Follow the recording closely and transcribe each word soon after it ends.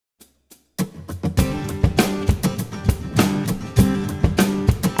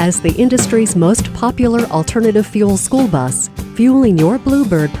As the industry's most popular alternative fuel school bus, fueling your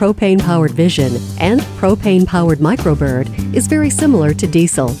Bluebird propane-powered Vision and propane-powered Microbird is very similar to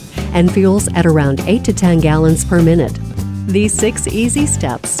diesel and fuels at around 8 to 10 gallons per minute. These 6 easy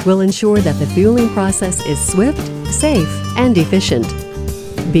steps will ensure that the fueling process is swift, safe, and efficient.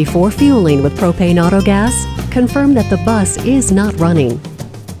 Before fueling with Propane Autogas, confirm that the bus is not running.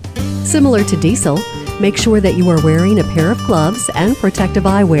 Similar to diesel, make sure that you are wearing a pair of gloves and protective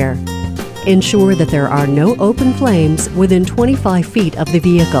eyewear. Ensure that there are no open flames within 25 feet of the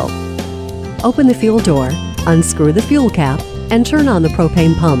vehicle. Open the fuel door, unscrew the fuel cap, and turn on the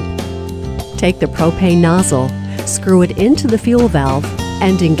propane pump. Take the propane nozzle, screw it into the fuel valve,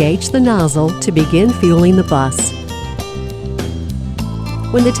 and engage the nozzle to begin fueling the bus.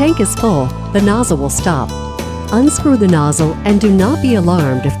 When the tank is full, the nozzle will stop. Unscrew the nozzle and do not be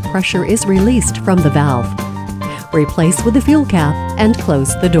alarmed if pressure is released from the valve. Replace with the fuel cap and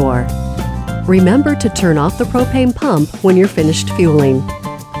close the door. Remember to turn off the propane pump when you're finished fueling.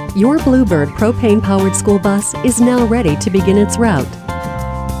 Your Bluebird propane-powered school bus is now ready to begin its route.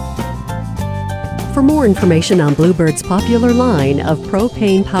 For more information on Bluebird's popular line of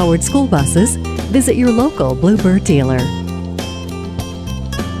propane-powered school buses, visit your local Bluebird dealer.